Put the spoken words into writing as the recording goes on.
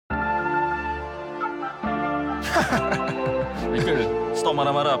Michael, stop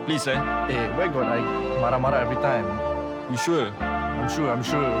marah-marah, please Where got I marah-marah every time? You sure? I'm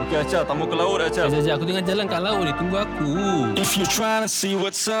sure. Okay Acha, tamu ke laut Acha. Sekejap, aku tengah jalan kat laut ni. Tunggu aku. If you're trying to see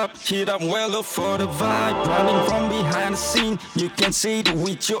what's up, hit up Wello for the vibe. Running from behind the scene, you can see it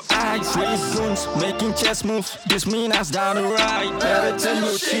with your eyes. Raise guns, making chess moves, this mean us down the right. Better turn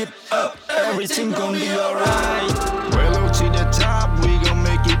your shit up, everything gon' be alright. Wello to the top, we gon'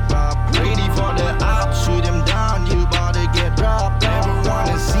 make it pop. Ready for the up, shoot them down, you bout to get dropped. Everyone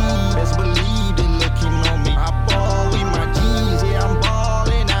to see, best believe they looking on me. I ball with my G's, yeah I'm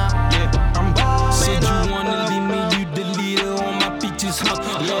ballin' out, yeah I'm ballin' Said you out. wanna leave me, you the leader on my pictures, huh?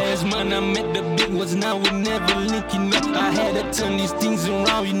 Last month I met the big ones, now we never linking up. I had to turn these things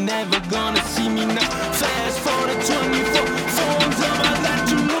around, you never gonna see me now. Fast forward 24 phones on my life,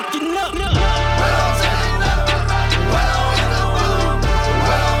 you looking up.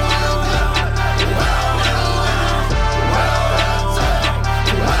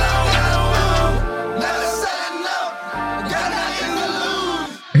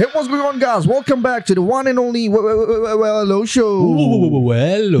 Hey, what's going on, guys? Welcome back to the one and only Wello Show.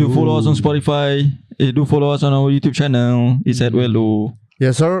 Do follow us on Spotify. Do follow us on our YouTube channel. It's at Wello.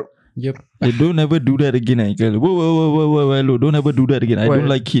 Yes, sir. Yep. Don't ever do that again, Michael. Whoa, Wello. Don't ever do that again. I don't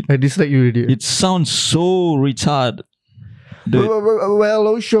like it. I dislike you already. It sounds so retarded.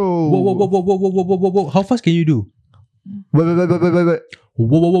 Wello Show. Whoa. How fast can you do? Wait.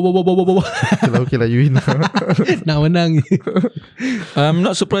 Whoa. Okay lah, you win. Nak menang. I'm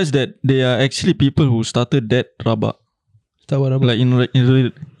not surprised that there are actually people who started that rabak. Like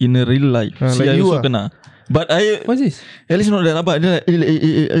in a real life. See, like I you also kena. But I What's this? at least not that rabak. Like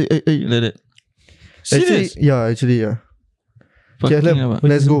that. Serious? Actually. Okay, Fucking rabak.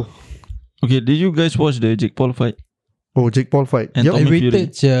 let's go. Okay, did you guys watch the Jake Paul fight? Oh, Jake Paul fight. And Yep. Tommy I Fury.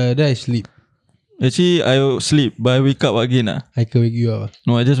 waited, then I sleep. Actually, I sleep, but I wake up again. I can wake you up.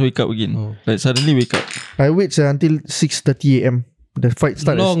 No, I just wake up again. Oh. Like suddenly wake up. I wait until 6:30 AM. The fight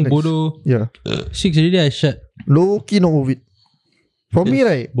starts. Long, bodoh. Yeah. 6 already I shut. Low key not worth it. For me,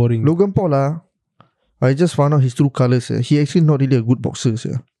 right? Boring. Logan Paul I just found out his true colours. He actually not really a good boxer.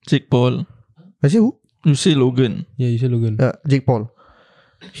 Jake Paul. I say who? You say Logan. Yeah, you say Logan. Jake Paul.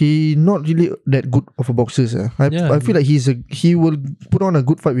 He not really that good of a boxer. I feel like he will put on a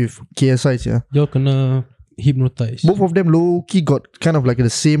good fight with KSI. Y'all kena hypnotize. Both of them low key got kind of like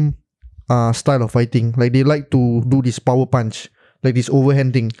the same style of fighting. Like they like to do this power punch, like this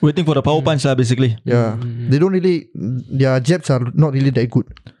overhand thing. Waiting for the power punch lah, basically. Yeah, they don't really. Their jabs are not really that good.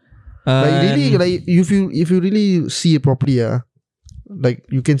 Like really, like if you really see it properly, like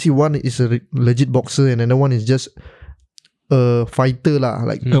you can see one is a legit boxer and another one is just a fighter lah,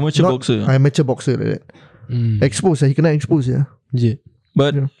 like amateur boxer. Amateur boxer like that. Expose, he cannot expose. Yeah.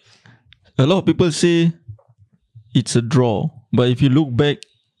 But a lot of people say it's a draw. But if you look back,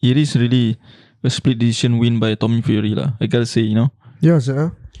 it is really a split decision win by Tommy Fury lah. I gotta say, Yes,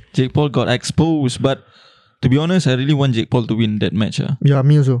 sir. Jake Paul got exposed, but to be honest, I really want Jake Paul to win that match. Yeah,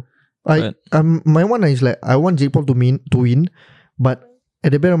 me also. My one is like I want Jake Paul to win, but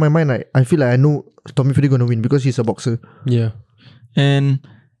at the back of my mind, I feel like I know Tommy Fury gonna win because he's a boxer. Yeah. And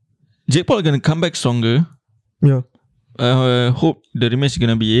Jake Paul gonna come back stronger. Yeah. I hope the rematch is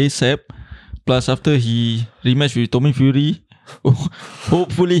gonna be ASAP. Plus after he rematch with Tommy Fury,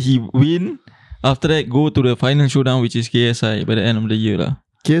 hopefully he win. After that, go to the final showdown, which is KSI by the end of the year lah.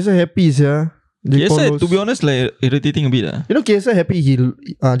 KSI happy KSI, to be honest, like irritating a bit lah. KSI happy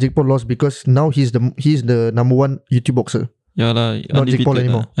Jake Paul lost because now he's the number one YouTube boxer. Yeah lah, not Jake Paul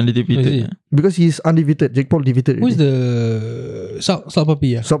anymore. Undefeated. Because he's undefeated. Jake Paul defeated. Who's the South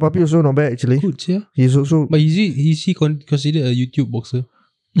Papi? South Papi also not bad actually. Good, yeah. He's also. But is he considered a YouTube boxer?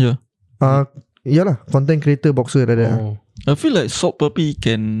 Yeah. Yeah lah, content creator boxer like that. Oh. I feel like Salt Puppy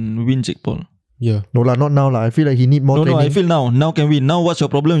can win Jake Paul. Yeah. No lah, not now lah. I feel like he need more training. No, I feel now can win. Now what's your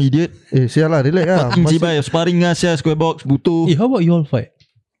problem, idiot? Sial lah, relax lah. Fucking jibai, sparring lah, sial, square box, butuh. How about you all fight?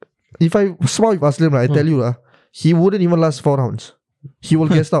 If I spar with Aslam, I tell you lah, he wouldn't even last 4 rounds. He will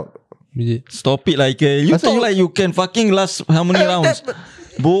get out. Is it? Stop it like you talk like you can fucking last how many rounds?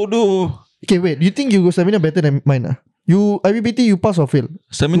 Bodoh. Okay, wait. You think you go stamina better than mine? You IBBT, you pass or fail?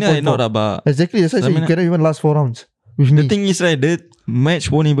 Stamina I not rabak. Exactly. That's why I say you cannot even last 4 rounds. The thing is right, the match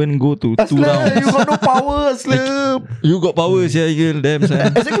won't even go to 2 rounds. You got no power, Aslam. You got power, girl. Damn,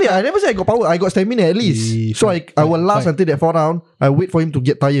 son. Exactly. I never say I got power. I got stamina at least. So I will last until that 4 round. I wait for him to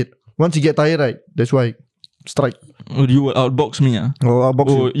get tired. Once he get tired, right, that's why. strike. You will outbox me, ah. Oh, I'll box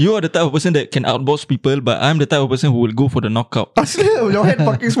Oh, you. you are the type of person that can outbox people, but I'm the type of person who will go for the knockout. Asli, your hand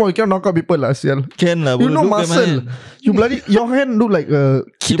fucking small. You cannot knock out people lah, sial. Can lah, You bro. know Look at my muscle. hand. You bloody, your hand look like a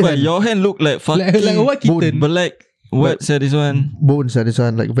Yeah, kid but hand. your hand look like fucking Like what kitten? black. What said this one? Bones this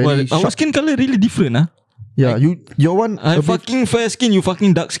one, like very Well, our sharp. skin color really different, ah. Yeah, your one I a bit- fucking fair skin, you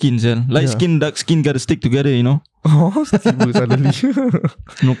fucking dark skin, sir. Light Yeah. skin, dark skin gotta stick together, you know. Oh, tiba suddenly.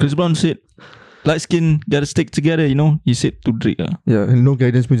 No, Chris Brown said, light skin gotta stick together, you know. He said to Drake, ah. Yeah, no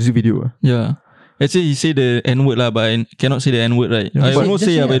guidance music video. Yeah. Actually, he say the N-word lah, but I cannot say the N-word, right? Yeah, I but almost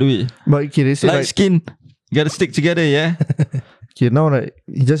just say, say by the way. But okay, they say Light like, skin gotta stick together, yeah. okay, now like,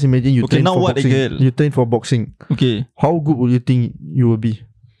 just imagine you Okay, train now for what, boxing. girl? You train for boxing. Okay. How good would you think you will be?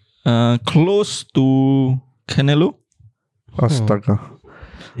 Close to Canelo. Astaga.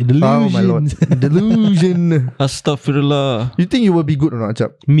 Delusion. Oh my lord. Delusion. Astaghfirullah. You think you will be good or not,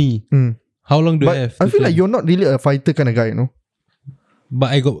 Chap? Me. Mm. How long do I But have? I to feel like train? you're not really a fighter kind of guy, you know?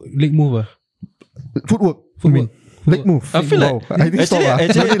 But I got leg move. Footwork. I Footwork. mean, leg move. I feel Wow. I think stop lah.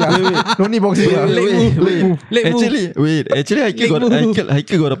 actually, wait. No need boxing lah. Leg move. Leg move. Actually,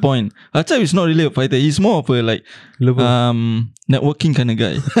 Haikal got a point. Achab is not really a fighter. He's more of a like Lover. networking kind of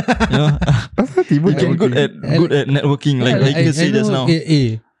guy. You know, he can good at networking like Haikal said just now.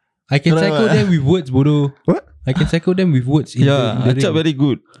 I can psycho them with words, bodoh. What? I can psycho them with words. In Yeah, the Achab ring. very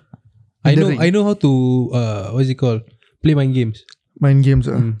good. I in the know. ring. I know how to. What's it called? Play mind games. Mind games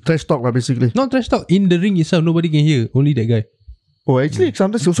trash talk lah basically. Not trash talk. In the ring itself, nobody can hear. Only that guy. Oh, actually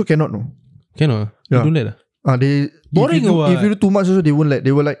sometimes also cannot no. Cannot. Yeah. You don't let. They Boring if you, or do, what? if you do too much also they won't let. They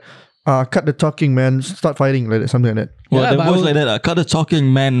will like cut the talking, man, start fighting like that, something like that. Well, Yeah, the but I voice will- like that. Cut the talking,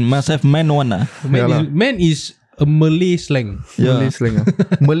 man. Must have man one. Man, Yeah man is a Malay slang. Yeah. Malay slang.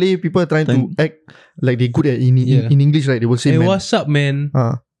 Malay people trying to act like they good at in English, right? They will say Hey, man. what's up, man?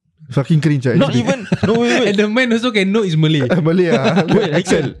 Fucking cringe. Not even. No, wait. And the man also can know it's Malay. Malay. Wait,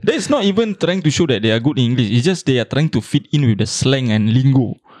 Haikal. That's not even trying to show that they are good in English. It's just they are trying to fit in with the slang and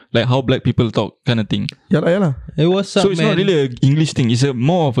lingo, like how black people talk, kind of thing. Yalah. Hey, what's up, So it's man? not really an English thing. It's a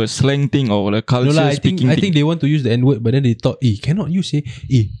more of a slang thing or a culture No lah, I speaking think thing. they want to use the N-word, but then they thought, cannot use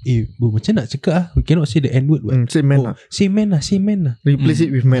bro, macam nak cakap we cannot say the N-word. Say man lah. Say man lah. Replace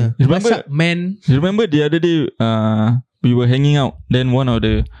it with man. What's Remember- up, man? Remember the other day, we were hanging out. Then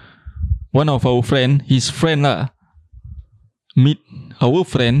one of our friend, his friend lah, meet our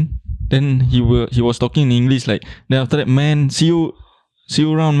friend. Then he was talking in English like. Then after that, man, see you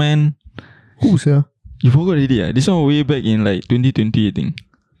around, man. Who's yeah? You forgot already. This one way back in like 2020, I think.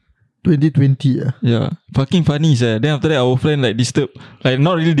 2020 Yeah, fucking funny, sir. Then after that, our friend like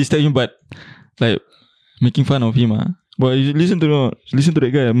not really disturb him, but like making fun of him. But you listen to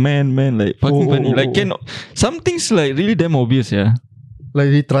that guy, man, like fucking funny. Like some things like really damn obvious, yeah. Like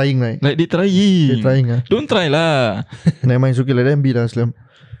they trying, right? Like they They trying. Don't try lah. Never mind, it's okay. Let them be lah, Slam.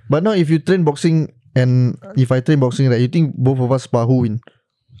 But now if you train boxing and if I train boxing, right, you think both of us who win?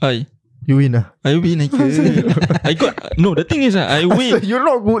 You win I win, I got no. The thing is, I weigh You're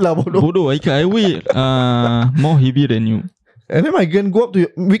not good lah, bodoh. bodoh. I weigh more heavier than you. And then I can go up to you.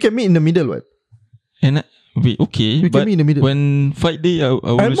 We can meet in the middle, what? And wait, okay, We can but meet in the middle. when fight day, I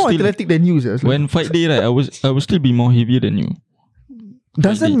will I'm more still. athletic than you, sir. When fight day, right, I will still be more heavier than you.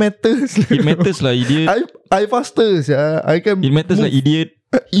 Doesn't matter. It matters lah, idiot. I faster, yeah. I can. It matters like idiot.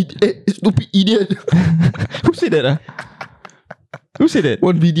 Stupid idiot. Who said that? Who said that?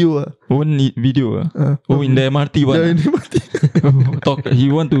 One video. One video. In the MRT one. Yeah, in the mati. Talk.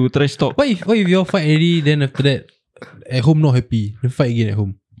 He want to trash talk. What if you all fight already, then after that at home not happy, then fight again at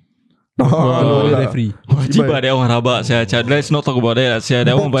home? No, The lah. referee. Ciba that one rabak. Let's not talk about that.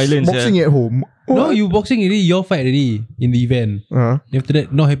 That one violence. Boxing at home. No, you boxing already, you all fight already in the event. Uh, Then after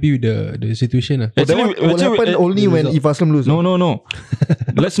that, not happy with the situation. that one will happen only when if Aslam lose. No.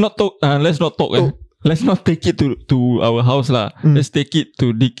 Let's not talk. Let's not talk. Let's not take it to our house lah. Let's take it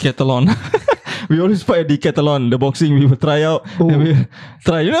to Decathlon. We always fight at Decathlon. The boxing we will try out. Then we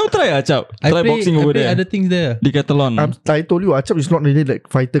try. You never try, Achap. Try boxing over play there. other things there. Decathlon. I told you, Achap is not really like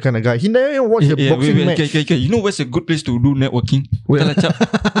fighter kind of guy. He never even watched the boxing wait, match. okay. You know where's a good place to do networking? Where? Tell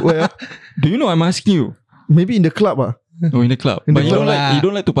Achap. Where? Do you know I'm asking you? Maybe in the club. Oh, in the club. In the But club. you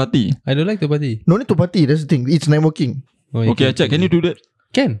don't like to party. I don't like the party. No need to party. That's the thing. It's networking. Oh, you Okay, Achap, can you do that?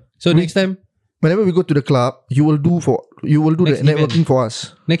 Can. So next time, Whenever we go to the club, you will do the Next networking for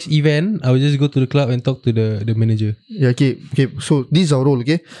us. next event, I will just go to the club and talk to the manager. Yeah, okay. So this is our role,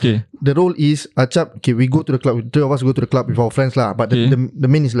 okay? Okay. The role is Achap, okay, we go to the club. The three of us go to the club with our friends lah. But Okay. the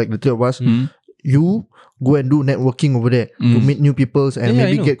main is like the three of us. Mm. You go and do networking over there to meet new peoples and Yeah,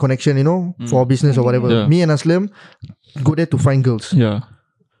 I maybe know. get connection, for business or whatever. Yeah. Me and Aslam go there to find girls. Yeah.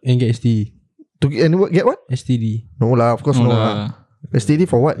 And get STE. To get what? STD. No lah, of course no lah. STD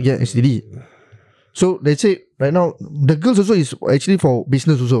for what? Yeah, STD. So they say right now the girls also is actually for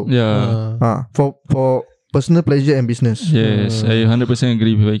business also. Yeah. For personal pleasure and business. Yes, I 100%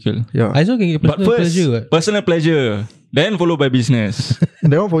 agree with Michael. Yeah. I also can get But personal first, pleasure. What? personal pleasure, then followed by business.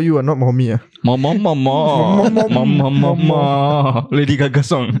 That one for you, not for me. Mama, Lady Gaga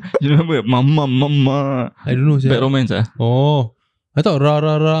song. You remember? Mama. I don't know. Bad Romance Oh, I thought ra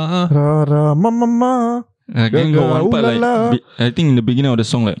ra ra. Ra ra mama. Again got one part like I think in the beginning of the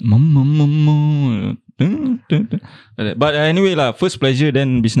song like mama. Like that. But anyway lah, first pleasure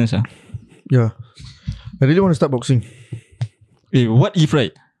then business Yeah. I really want to start boxing. Hey, what if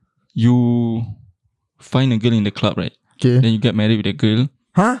right, you find a girl in the club right, Okay. then you get married with a girl.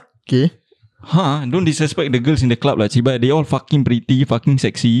 Huh? Okay. Don't disrespect the girls in the club lah, Ciba. They all fucking pretty, fucking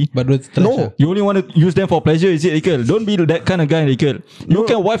sexy. But don't No. You only want to use them for pleasure, is it, Ikel? Don't be that kind of guy, Ikel. You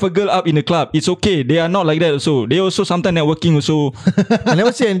can wife a girl up in the club. It's okay. They are not like that also. They also sometimes networking also. I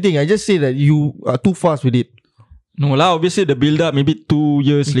never say anything. I just say that you are too fast with it. No lah, obviously the build up, maybe 2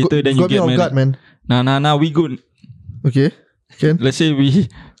 years later, then you get married. Guard, man. Nah, we good. Okay. Can. Let's say we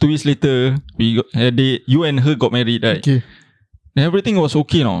 2 years later, we got, you and her got married, right? Okay. Everything was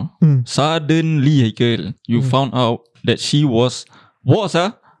okay now. Suddenly, Haikal, you found out that she was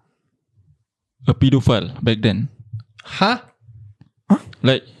a pedophile back then. Huh?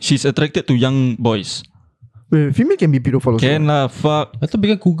 Like she's attracted to young boys. Wait, female can be pedophile also. Can lah, fuck. I thought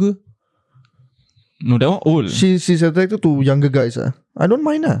become cougar. No, that one old. She's attracted to younger guys. I don't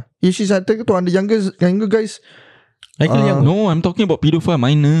mind. If she's attracted to younger guys, Michael young. No, I'm talking about pedophile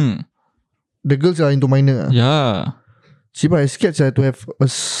minor. the girls are into minor. Yeah. But I scared to have a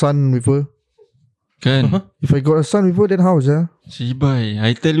son with her. Kan? If I got a son with her, then how? Cibai,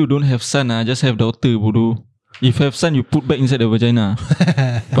 I tell you don't have son, just have daughter, bodoh. If have son, you put back inside the vagina.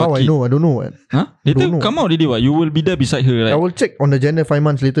 How I know? I don't know. What. Huh? Later Don't know. come out already, what? You will be there beside her, right? I will check on the gender 5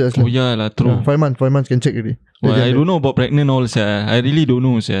 months later. Oh yeah lah, true. 5 months can check already. Well, I don't know about pregnant all, sir. I really don't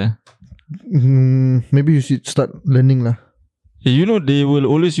know, sir. Maybe you should start learning lah. You know they will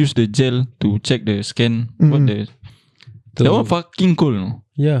always use the gel to check the scan. What the? That one fucking cool, no?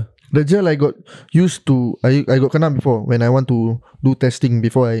 Yeah. The gel I got used to. I got kena before when I want to do testing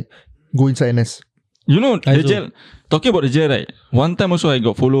before I go inside NS. You know the also. gel. Talking about the gel, right? One time also I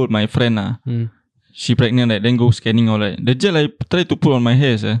got followed my friend She pregnant, right? Then go scanning all, right? The gel I try to put on my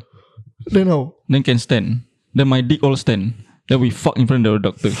hair, sir. Then how? Then can stand. Then my dick all stand. Then we fuck in front of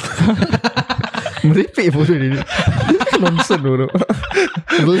the doctor. Merepek bodoh ni. Nonsense bodoh.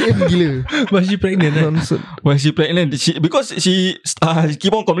 Berlin gila. But she pregnant. Nonsense. When she pregnant, because she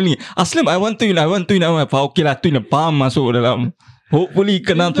keep on complaining. Aslam, I want twin. Okay lah, twin. Palm masuk dalam. Hopefully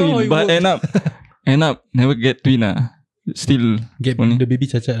kena That's not how twin, it but works. end up never get twin lah. Still Get only. the baby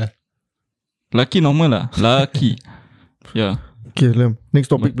cacat lah. Lucky normal lah. Lucky. Yeah. Okay, Lam. Next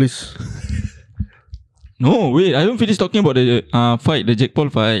topic, please. No, wait. I haven't finished talking about the fight, the Jake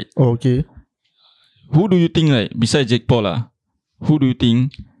Paul fight. Oh, okay. Who do you think, like, besides Jake Paul who do you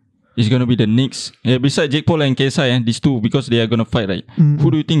think is gonna be the next? Besides Jake Paul and KSI, these two, because they are gonna fight, right?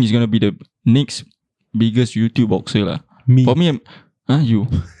 Who do you think is gonna be the next biggest YouTube boxer lah? Me. For me, you.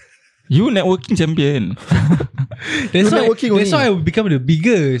 You networking champion. That's networking why only. I will become the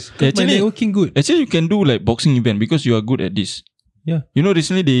biggest. Yeah, My networking good. Actually, you can do like boxing event because you are good at this. Yeah. You know,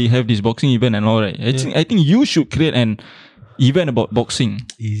 recently they have this boxing event and all, right? I think you should create an event about boxing.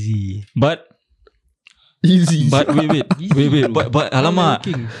 Easy. But Easy. wait. But alamak,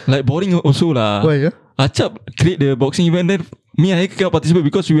 networking. like boring also lah. Why? Acap create the boxing event, then me and I cannot participate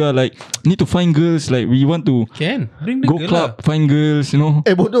because we are like need to find girls. Like we want to Can. Bring the go girl club, lah. find girls, you know.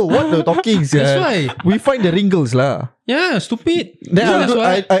 Bodoh, what the talking? That's why. We find the wrinkles lah. Yeah, stupid. Then Yeah, that's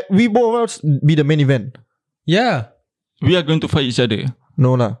why. we both of us be the main event. Yeah. We are going to fight each other.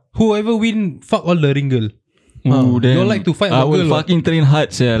 No lah. Whoever win, fuck all the ringle. Ooh, You then like to fight I about will girl, what? fucking train hard,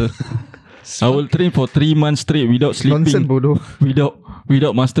 sel. I will train for 3 months straight without Nonsense sleeping, bodoh.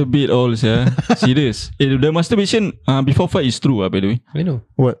 without masturbate all, yeah. Serious. The masturbation before fight is true, by the way. I know.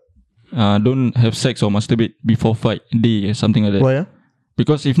 What? Don't have sex or masturbate before fight day, something like that. Why?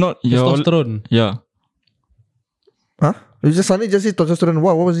 Because if not, you're all, Testosterone. yeah. Huh? You just suddenly just say testosterone.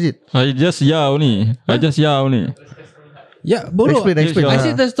 What was it? I just only. Yeah, bro. Explain. I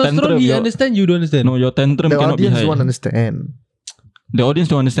said testosterone, Tantrum, he your- understand, you don't understand. No, your tantrum The cannot be audience high. won't understand. The audience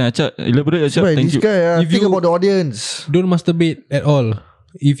don't understand. Acap, elaborate, Acap. Right, Thank this you. guy, If think you- about the audience. Don't masturbate at all.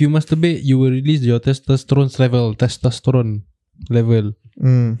 If you masturbate, you will release your testosterone level.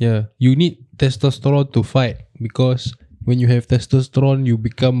 Yeah. You need testosterone to fight because when you have testosterone, you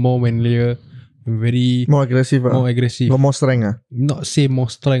become more manlier, very More aggressive. more aggressive. Got more strength. Not say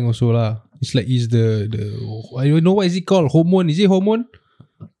more strength also lah. It's like the I don't know what is it called. Hormone. Is it hormone?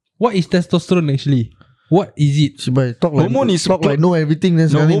 What is testosterone actually? What is it? Talk like Hormone is talk like know everything. Then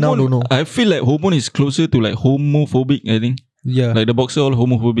No, suddenly now don't hormone, know. I feel like hormone is closer to like homophobic, I think. Yeah. Like the boxer all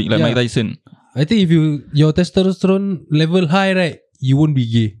homophobic, like Yeah. Mike Tyson. I think if your testosterone level high, right, you won't be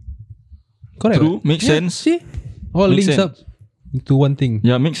gay. Correct. True, right? makes sense. See? All Makes links sense. up into one thing.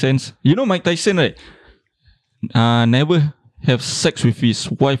 Yeah, makes sense. You know Mike Tyson, right? Never have sex with his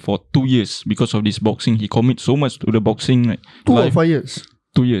wife for 2 years because of this boxing. He commit so much to the boxing, like 2 or life. 5 years.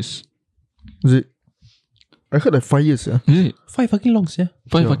 2 years. Is it? I heard like 5 years. Is it? 5 fucking longs, yeah.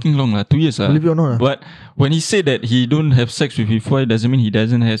 5 fucking long lah. 2 years lah. Believe it or not. But when he said that he don't have sex with his wife, doesn't mean he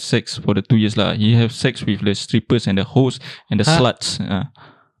doesn't have sex for the 2 years lah. He have sex with the strippers and the hoes and the sluts.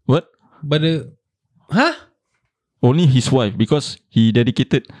 What? But Only his wife, because he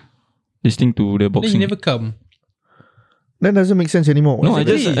dedicated this thing to the then boxing. he never come. That doesn't make sense anymore. No, I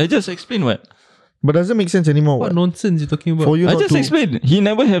Exactly. just explained what. But doesn't make sense anymore. What What? nonsense you talking about? For you I not just to. explained. He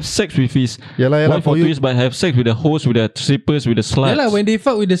never have sex with his Yalah, wife for for 2 you. years, but have sex with the hoes, with the strippers, with the sluts. Yeah lah, when they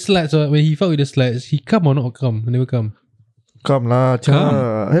fuck with the sluts or when he fuck with the sluts, he come or not come? Never come. Come lah, have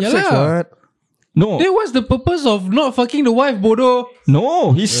Yalah. sex what? No, Then what's the purpose of not fucking the wife, bodoh?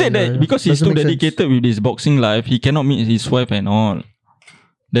 no. He said that because he's Doesn't too make sense. dedicated with his boxing life, he cannot meet his wife and all.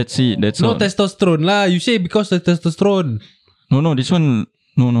 That's it. That's No all. testosterone lah. You say because of testosterone. No. This one,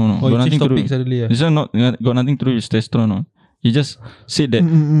 no. Oh, you Got change nothing to do. topic suddenly. Yeah. This one got nothing to do with testosterone. No. He just said that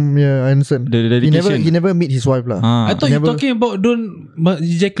Yeah, I understand. the dedication. He never meet his wife lah. I thought you never- talking about don't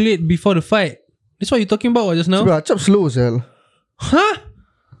ejaculate before the fight. That's what you talking about just now. Bro, Acap slow sel. Huh?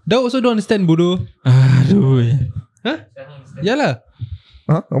 That also don't understand, bodoh. Aduh. Huh? Yeah lah.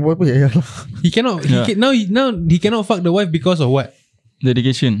 Huh? Apa ya? He cannot. Yeah. Now he cannot fuck the wife because of what?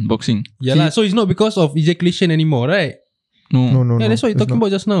 Dedication, boxing. Yeah lah. So it's not because of ejaculation anymore, right? No. No. Yeah, that's what you're it's talking not.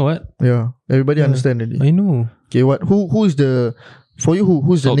 about just now. What? Yeah, everybody understand already. I know. Okay, what? Who is the for you?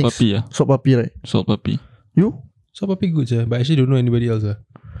 Who's the Salt next? puppy, Salt puppy, right? Salt puppy. You? So puppy good, sir. But I actually don't know anybody else.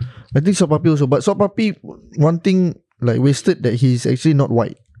 I think Salt puppy also. But Salt puppy, one thing like wasted that he's actually not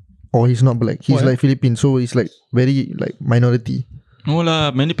white or he's not black. He's Why? like Philippine, so he's like very like minority. No lah,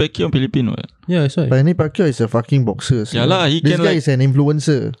 Manny Pacquiao Filipino. Yeah, that's why. Manny Pacquiao is a fucking boxer. So Yeah lah, he this can guy like- is an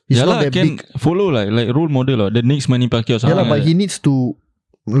influencer. He's Yeah not lah, that can big. follow like role model the next Manny Pacquiao. Yeah lah, but he needs to.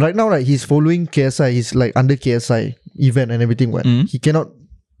 Right now, like he's following KSI. He's like under KSI event and everything. What he cannot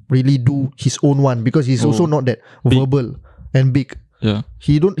really do his own one because he's also not that Big. verbal and big. Yeah.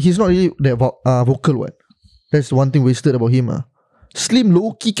 He's not really that vocal. What? That's one thing wasted about him. Slim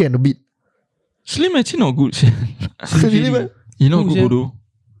low key can a bit. Slim actually not good. Really bad. He not Who's good, that? bodoh.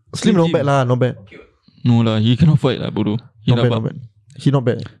 Slim not bad lah, not bad. No lah, he cannot fight lah, bodoh. He Not bad, rabak. not bad. He not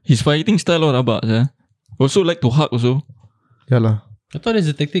bad. His fighting style all rabak, Also like to hug also. Yeah lah. I thought that's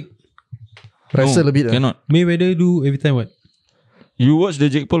a tactic. Wrestle a bit. Cannot. Mayweather do every time what? You watch the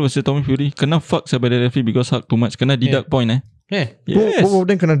Jake Paul versus Tommy Fury, kena fuck by the referee because hug too much. Kena deduct point Yeah. Yes. Both of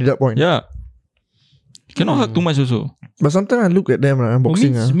them kena deduct point. Yeah. Cannot hug too much also. But sometimes I look at them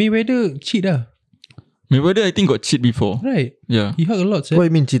boxing. Means Mayweather cheat Mayweather I think got cheat before. right? Yeah. He hug a lot, sir. What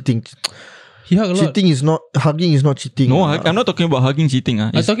do you mean cheating? He hug a lot. Cheating is not hugging is not cheating. No, I'm not talking about hugging cheating.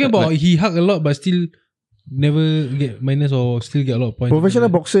 I'm talking about he hug a lot but still never get minus or still get a lot of points. Professional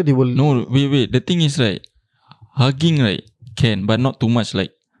boxer they will. No, wait. The thing is right, hugging right can, but not too much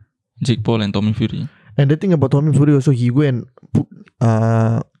like Jake Paul and Tommy Fury. And the thing about Tommy Fury also, he go and put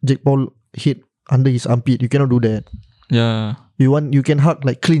Jake Paul head under his armpit. You cannot do that. Yeah. You can hug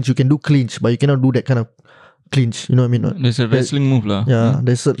like clinch. You can do clinch, but you cannot do that kind of clinch. You know what I mean? Right? There's a wrestling move lah. Yeah,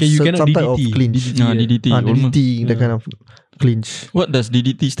 there's Okay, you cannot some type of DDT. clinch. DDT. almost. DDT, that kind of clinch. What does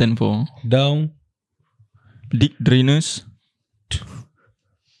DDT stand for? Down. Dick drainers.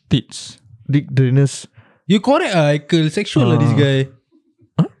 Tits. Dick drainers. You correct Michael. Sexual this guy.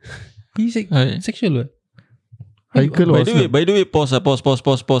 He's Aye. sexual what? Michael By the way, pause.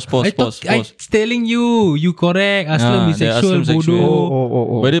 I'm telling you correct. Aslam is yeah, sexual, Aslam sexual.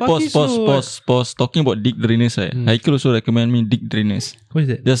 bodoh. By the Fucking way, pause. Talking about dick drainers, right? Michael also recommend me dick drainers. What is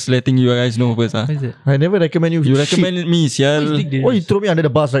that? Just letting you guys know first. What is that? I never recommend you. You shit. recommended me, What is sial. dick drainers? Why you throw me under the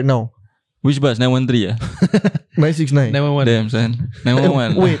bus right now? Which bus? 913 969. 911. Damn, son.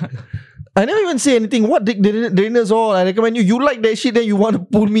 911. Wait. I never even say anything. What dick drainers all? I recommend you. You like that shit, then you want to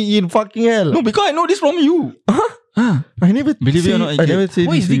pull me in. Fucking hell. No, because I know this from you. I never Believe say, it or not, I I never get- say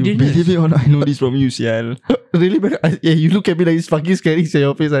What this is to dick you. drainers? Believe it or not, I know this from you, sial. Really? But yeah, you look at me like it's fucking scary. Say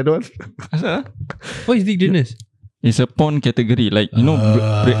your face. I don't. Asal? What is dick drainers? It's a porn category. Like, you know,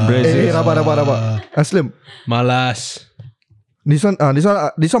 Hey, Brazil. rabak. Aslam. Malas. This one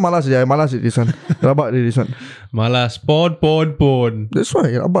malas dia. Malas this one. Rabak dia this one. Malas. Pon. That's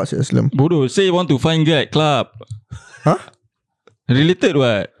why rabak sia Aslam. Bodoh, say want to find guy at club. Huh? Related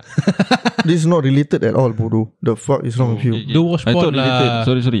what? This is not related at all, bodoh. The fuck is wrong with you? Don't watch I thought porn related. lah.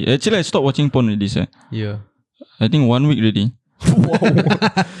 Sorry. Actually, I stopped watching porn already, sir. Yeah. I think 1 week already.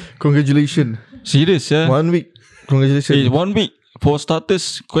 Wow. Congratulations. Serious, yeah. 1 week. Congratulations. Hey, 1 week for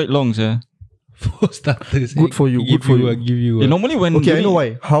starters quite long, sir. For starters. Good for you, good for you. I give you. Hey, normally when Okay, I know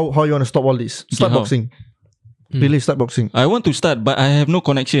why. How you want to stop all this? Start how? boxing. Really start boxing. I want to start, but I have no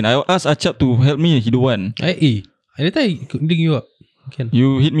connection. I asked Achap to help me. He don't want. Later I link you up. Can.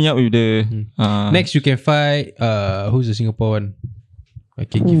 You hit me up with the Next you can fight who's the Singapore one? I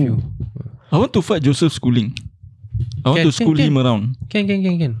can give you. I want to fight Joseph Schooling. I want to school him around.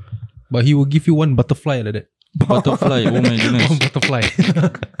 Can. But he will give you one butterfly like that. Butterfly. Oh my goodness. One butterfly.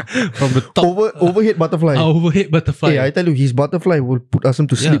 From the top. Overhead butterfly. Overhead butterfly. Hey, I tell you, his butterfly will put Aslam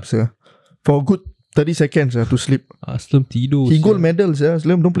to sleep, sir. For a good 30 seconds to sleep. Aslam tidur. He gold medal, sir.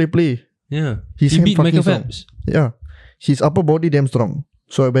 Aslam don't play. Yeah. His He hand beat fucking Michael strong. Phelps. Yeah. His upper body damn strong.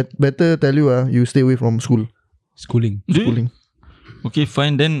 So I better tell you, you stay away from Schooling. schooling. Okay,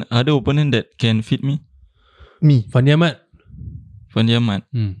 fine. Then other opponent that can fit me. Me. Fandi Ahmad. Fandi Ahmad.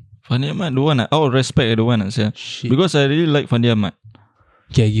 Fandi Ahmad don't want. Out of respect, I don't want. Sir. Shit. Because I really like Fandi Ahmad.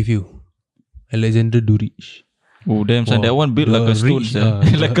 Okay, I give you Alexander Duric. Oh damn, son. Wow. That one built like a stone, Rich, sir.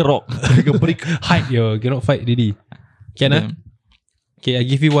 Like a rock. Like a brick. Height, yo. Cannot fight, Didi. Can Damn. Okay, I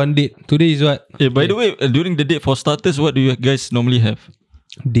give you one date. Today is what? Hey, by the way, during the date for starters, what do you guys normally have?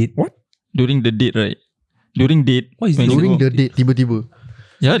 Date. What? During the date, right? During date. What is when you During go- the date, tiba-tiba.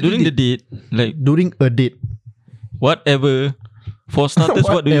 Yeah, during the date. Like During a date. whatever. For starters,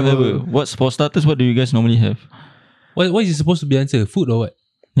 what do you Whatever. have? What's for starters? What do you guys normally have? What is it supposed to be answer? Food or what?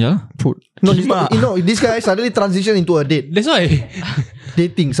 Yeah. Food. No, he's not, this guy suddenly transition into a date. That's why.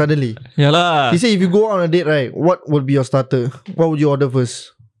 Dating suddenly. Yeah lah. He said if you go on a date, right, what would be your starter? What would you order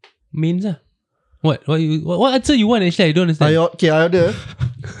first? Mains lah. What answer you want actually? I don't understand. I order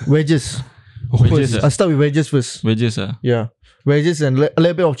wedges. Wedges, First. I'll start with wedges first. Wedges. Yeah. Wedges and a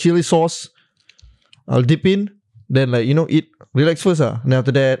little bit of chili sauce. I'll dip in. Then eat. Relax first. Then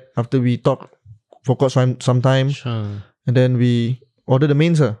after that, after we talk for quite some time. Sure. And then we order the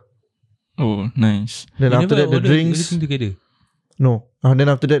mains. Oh, nice. Then You after never that, the order drinks. everything together. No. Then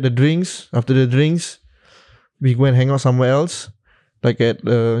after that, the drinks. After the drinks, we go and hang out somewhere else. Like at,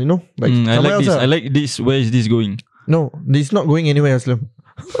 I somewhere like else. this. I like this. Where is this going? No, this not going anywhere, Aslam.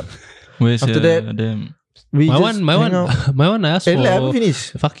 Where's After that, damn. We My just one, hang out. my one. I asked I haven't for.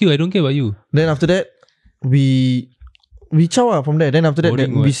 finished. Fuck you. I don't care about you. Then after that, we chow from there. Then after that,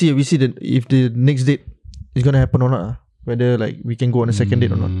 Boring we what? see if the next date is gonna happen or not. Whether we can go on a second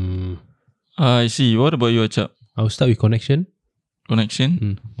date or not. I see. What about you, Achap? I'll start with connection.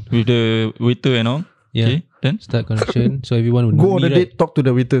 Connection with the waiter and all. Yeah. Okay, then Start connection. So everyone will Go know on me, the right? date, talk to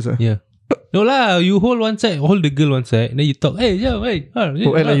the waiters. Yeah. No lah. You hold one side, hold the girl one side, and then you talk. Hey, yo, hey. Oh, and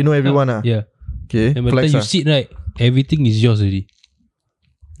you know everyone. Yeah. Okay. And by the time Flex. you sit right, everything is yours already.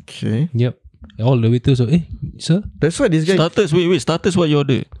 Okay. Yep. All the waiters are, sir? That's why this guy. starters. Wait. Starters. What you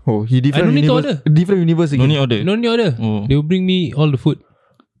order? Oh, he I different don't need to universe. Different universe No again. need order. No need order. Oh. They will bring me all the food.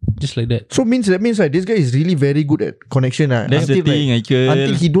 Just like that. So that means this guy is really very good at connection. That's the thing, until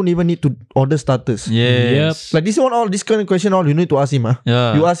Michael. he don't even need to order starters. Yes. Like this kind of question, you need to ask him.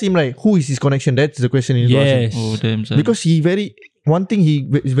 Yeah. You ask him who is his connection. That's the question you need to ask him. Yes. Oh damn, son. Because one thing he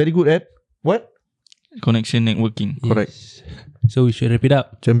is very good at. What? Connection networking. Correct. So we should wrap it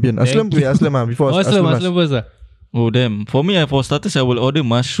up. Champion. Aslam, Thank you. Aslam before Aslam last. first. Oh damn. For me, for starters, I will order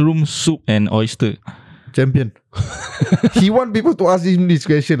mushroom soup and oyster. Champion. He want people to ask him this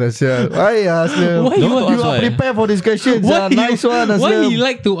question. Why Aslam? Why you No, want- to You ask are why? prepared for this question. Nice one, Aslam. Why you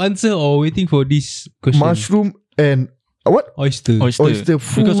like to answer or waiting for this question? Mushroom and what? Oyster. Oyster. Oyster,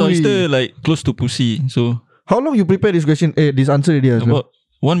 Because fui. oyster close to pussy. So How long you prepare this question? This answer already, Aslam? about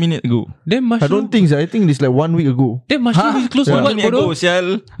 1 minute ago. Then I mushroom. don't think so. I think this 1 week ago. Then mushroom is close to Yeah. what? 1 minute ago, Bodoh? sial.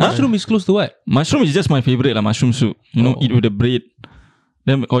 Mushroom is close to what? Mushroom is just my favorite lah. Mushroom soup. Eat with the bread.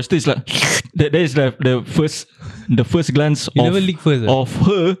 Then oyster is like that is like the first glance You of never lick first. of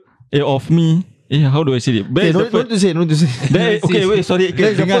her of me. How do I say it? That is the Don't to say. that- okay, wait, sorry.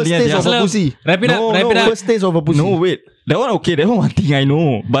 That's the first taste of a Aslam. pussy. Wrap it up. No, Wrap no, it up. First taste of a pussy. No, wait. That one okay. That one thing I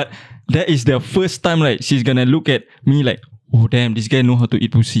know. But that is the first time like she's gonna look at me like, oh damn, this guy know how to eat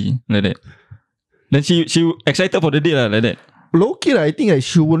pussy like that. Then she excited for the date lah like that. Low key, I think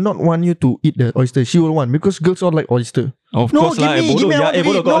she will not want you to eat the oyster. She will want because girls all like oyster. Of No, course give lah. me, give me, I want to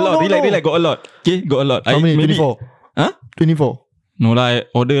bodoh eat. got a No, lot. no, Relax, no. got a lot. Okay, got a lot. How many? Maybe 24. Huh? 24. No lah. I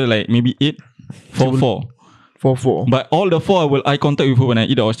order like maybe 8 for 4. 4. But all the 4 I will eye contact with her when I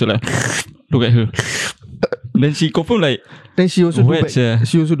eat the oyster, like look at her. Then she confirm like Then she also do wet, back. sia.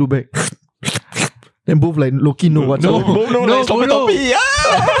 She also do back. Then both like Loki know what's up. like sloppy toppy.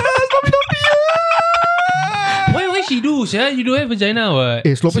 Why she do? You don't have vagina what?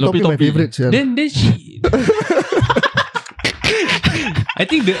 Sloppy Sloppy toppy my toppy. favourite. sia. Then she. I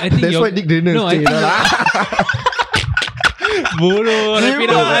think That's why Dick Drainer No, I stay think lah. bodoh. Tapi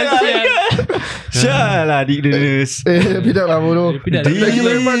dah Syahlah Dick Drainers. Tidak lah bodoh. Tidak. Thank you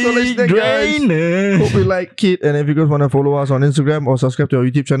very much for listening, guys. Hope you like it, and if you guys want to follow us on Instagram or subscribe to our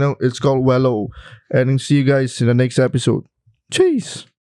YouTube channel, it's called Wello. And see you guys in the next episode. Cheers.